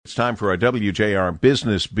It's time for our WJR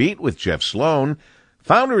Business Beat with Jeff Sloan,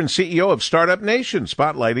 founder and CEO of Startup Nation,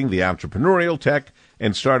 spotlighting the entrepreneurial tech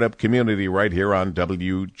and startup community right here on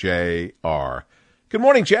WJR. Good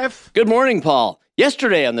morning, Jeff. Good morning, Paul.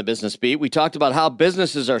 Yesterday on the Business Beat, we talked about how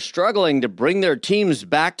businesses are struggling to bring their teams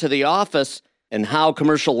back to the office and how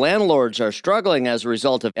commercial landlords are struggling as a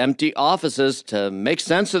result of empty offices to make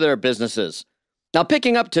sense of their businesses. Now,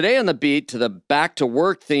 picking up today on the beat to the back to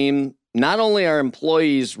work theme, not only are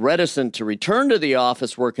employees reticent to return to the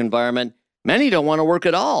office work environment, many don't want to work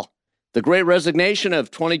at all. The Great Resignation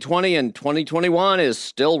of 2020 and 2021 is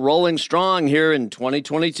still rolling strong here in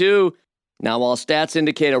 2022. Now, while stats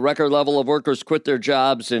indicate a record level of workers quit their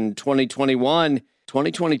jobs in 2021,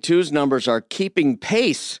 2022's numbers are keeping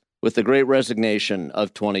pace with the Great Resignation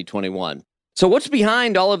of 2021. So what's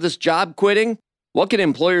behind all of this job quitting? What can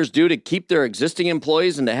employers do to keep their existing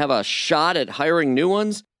employees and to have a shot at hiring new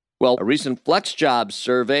ones? Well, a recent FlexJobs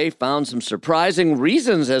survey found some surprising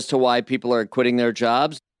reasons as to why people are quitting their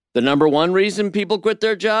jobs. The number one reason people quit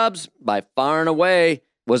their jobs, by far and away,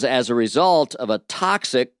 was as a result of a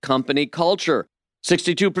toxic company culture.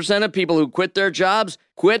 62% of people who quit their jobs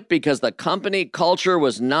quit because the company culture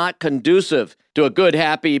was not conducive to a good,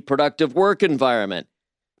 happy, productive work environment.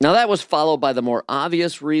 Now, that was followed by the more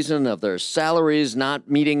obvious reason of their salaries not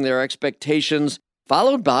meeting their expectations,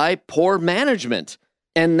 followed by poor management,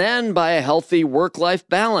 and then by a healthy work-life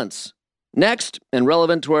balance. Next, and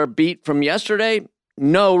relevant to our beat from yesterday,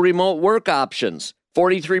 no remote work options.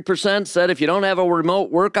 43% said if you don't have a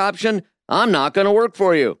remote work option, I'm not going to work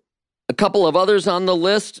for you. A couple of others on the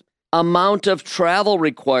list, amount of travel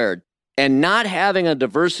required, and not having a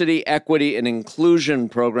diversity, equity, and inclusion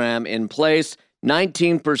program in place.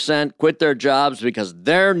 19% quit their jobs because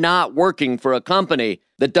they're not working for a company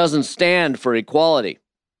that doesn't stand for equality.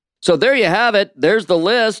 So there you have it. There's the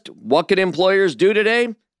list. What can employers do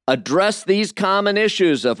today? Address these common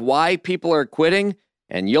issues of why people are quitting,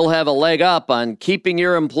 and you'll have a leg up on keeping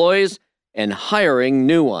your employees and hiring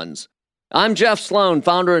new ones. I'm Jeff Sloan,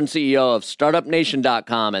 founder and CEO of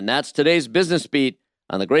StartupNation.com, and that's today's Business Beat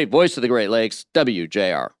on the great voice of the Great Lakes,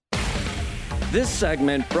 WJR. This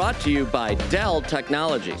segment brought to you by Dell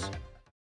Technologies.